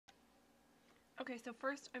Okay, so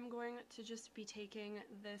first I'm going to just be taking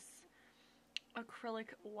this acrylic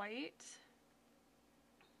white.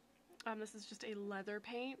 This is just a leather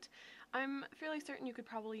paint. I'm fairly certain you could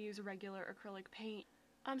probably use regular acrylic paint.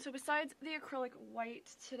 So besides the acrylic white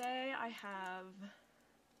today, I have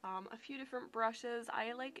a few different brushes.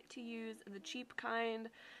 I like to use the cheap kind.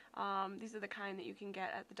 These are the kind that you can get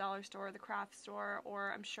at the dollar store, the craft store,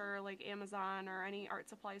 or I'm sure like Amazon or any art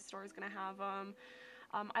supply store is going to have them.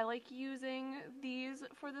 I like using these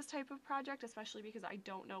for this type of project, especially because I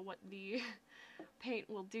don't know what the paint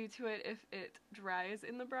will do to it if it dries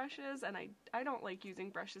in the brushes, and I don't like using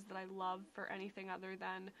brushes that I love for anything other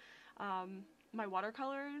than my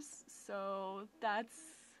watercolors, so that's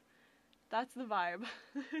the vibe.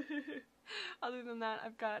 Other than that,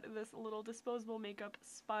 I've got this little disposable makeup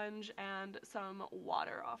sponge and some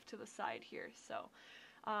water off to the side here, so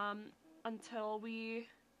until we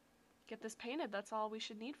get this painted, that's all we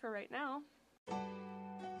should need for right now.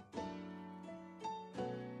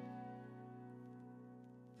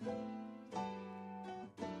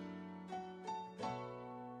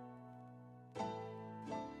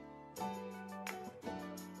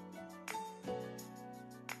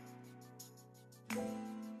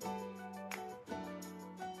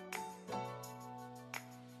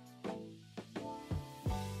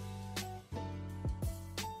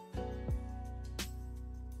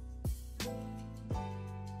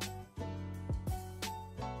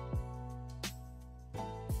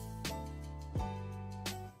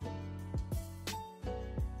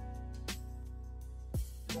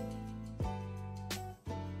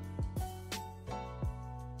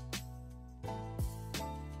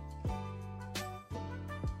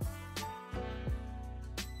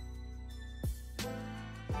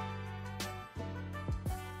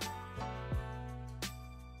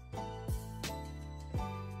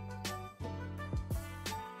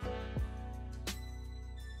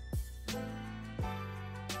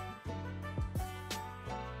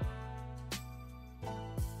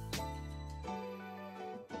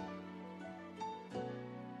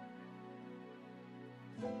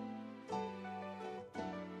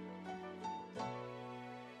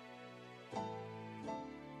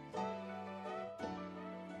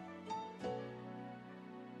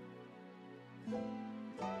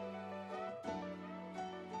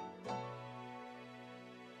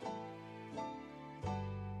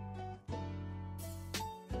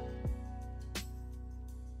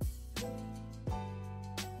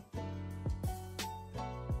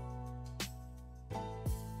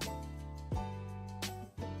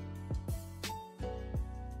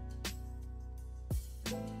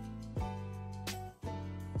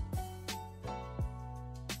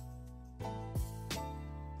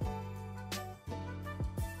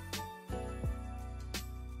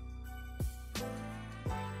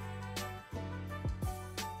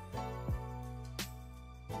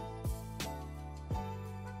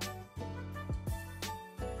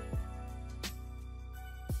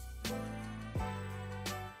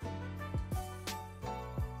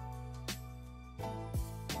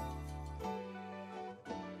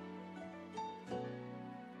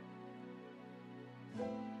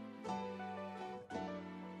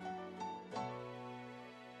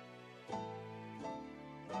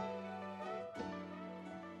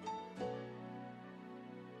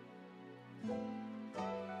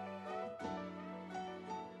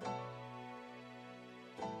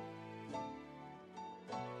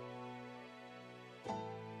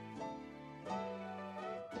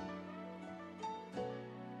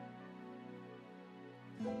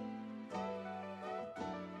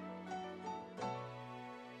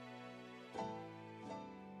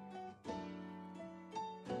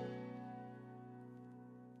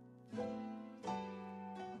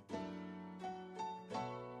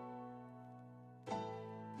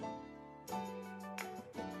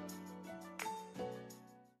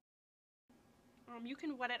 You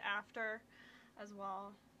can wet it after as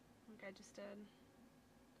well, like I just did.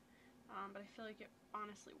 But I feel like it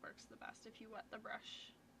honestly works the best if you wet the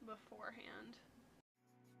brush beforehand.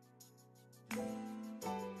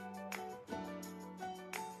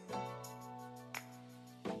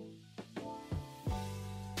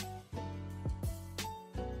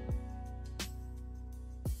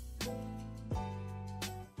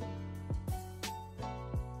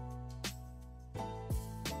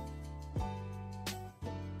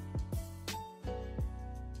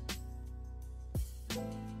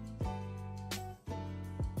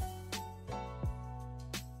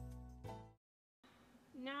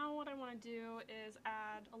 Now what I want to do is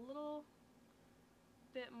add a little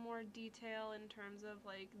bit more detail in terms of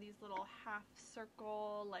like these little half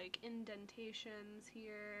circle like indentations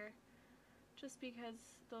here. just because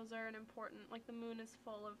those are an important, like the moon is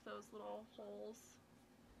full of those little holes.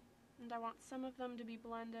 And I want some of them to be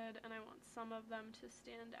blended, and I want some of them to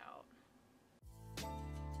stand out.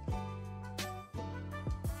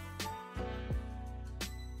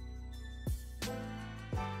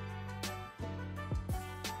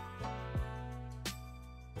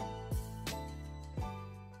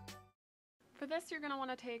 For this, you're going to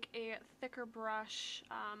want to take a thicker brush.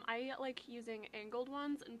 I like using angled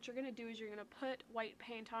ones, and what you're going to do is you're going to put white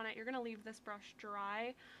paint on it. You're going to leave this brush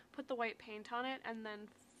dry, put the white paint on it, and then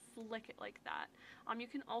flick it like that. You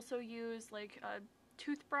can also use like a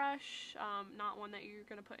toothbrush, not one that you're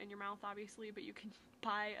going to put in your mouth obviously, but you can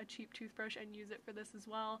buy a cheap toothbrush and use it for this as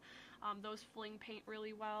well. Those fling paint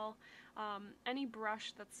really well. Any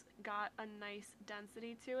brush that's got a nice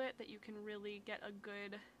density to it that you can really get a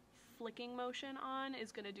good flicking motion on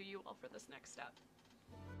is going to do you well for this next step.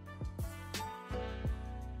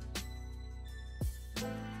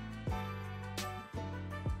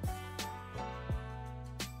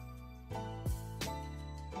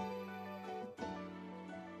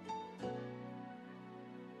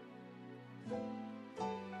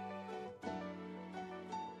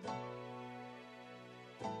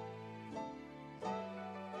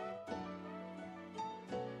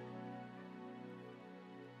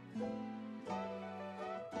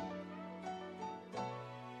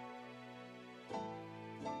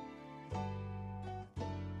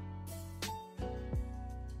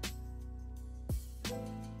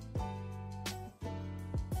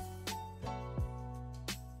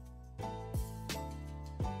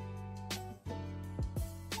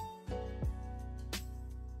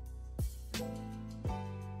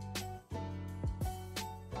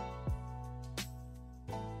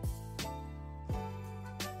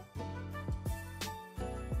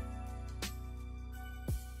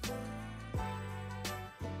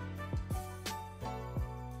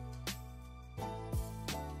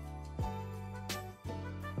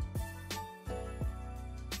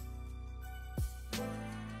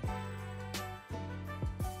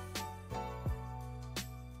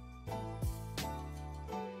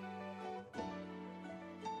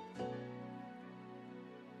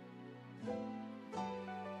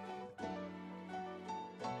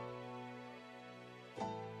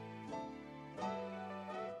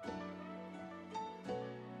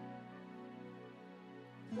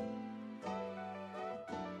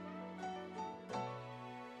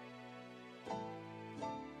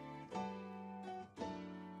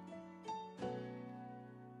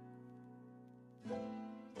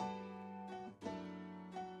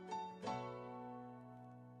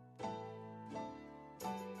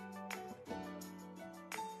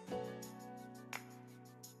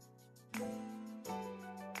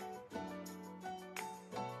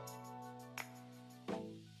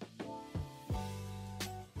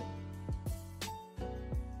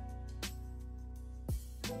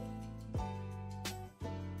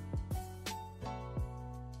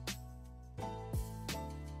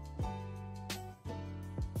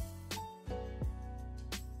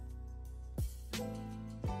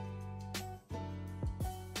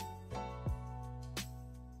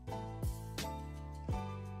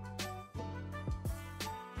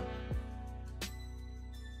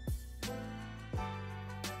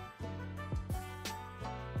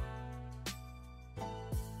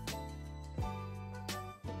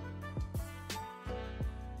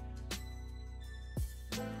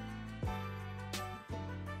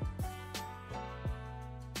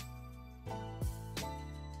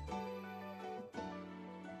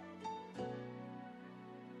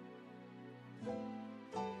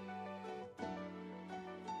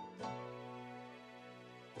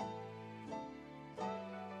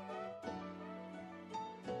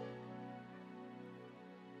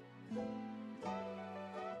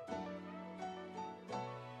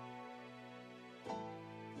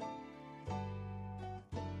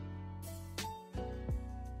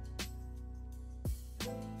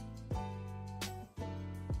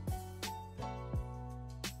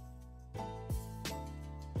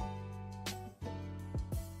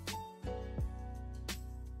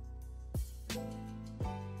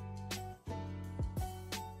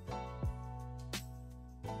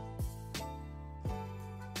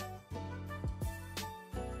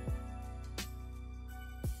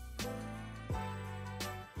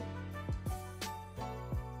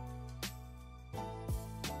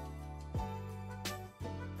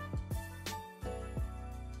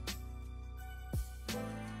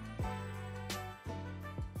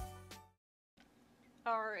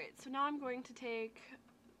 Alright, so now I'm going to take,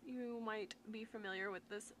 you might be familiar with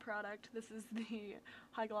this product, this is the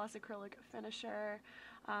High Gloss Acrylic Finisher.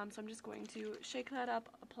 So I'm just going to shake that up,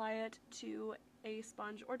 apply it to a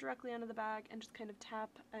sponge or directly onto the bag, and just kind of tap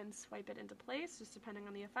and swipe it into place, just depending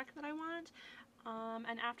on the effect that I want.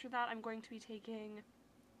 And after that, I'm going to be taking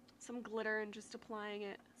some glitter and just applying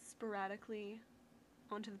it sporadically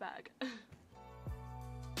onto the bag.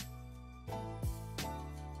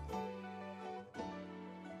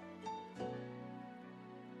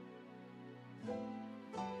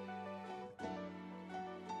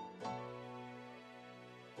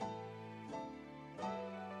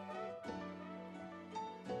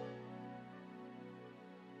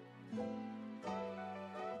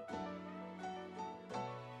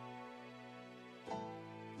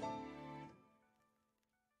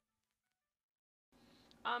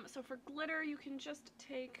 So for glitter, you can just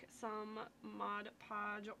take some Mod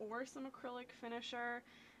Podge or some acrylic finisher,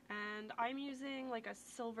 and I'm using like a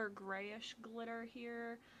silver grayish glitter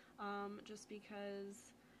here, just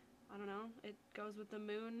because, I don't know, it goes with the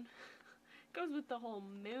moon, goes with the whole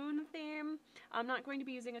moon theme. I'm not going to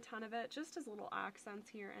be using a ton of it, just as little accents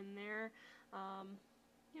here and there,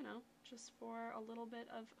 you know, just for a little bit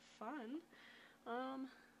of fun.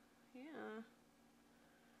 Yeah.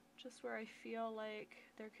 Just where I feel like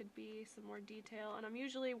there could be some more detail, and I'm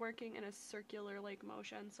usually working in a circular like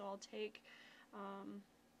motion, so I'll take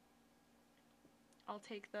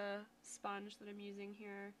the sponge that I'm using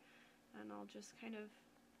here and I'll just kind of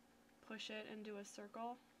push it into a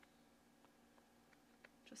circle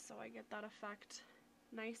just so I get that effect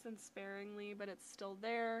nice and sparingly, but it's still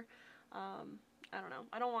there. I don't know,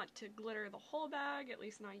 I don't want to glitter the whole bag, at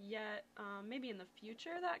least not yet. Maybe in the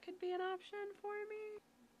future that could be an option for me.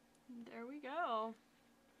 There we go.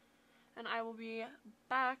 And I will be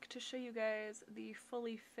back to show you guys the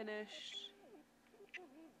fully finished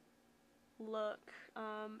look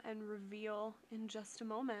and reveal in just a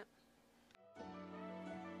moment.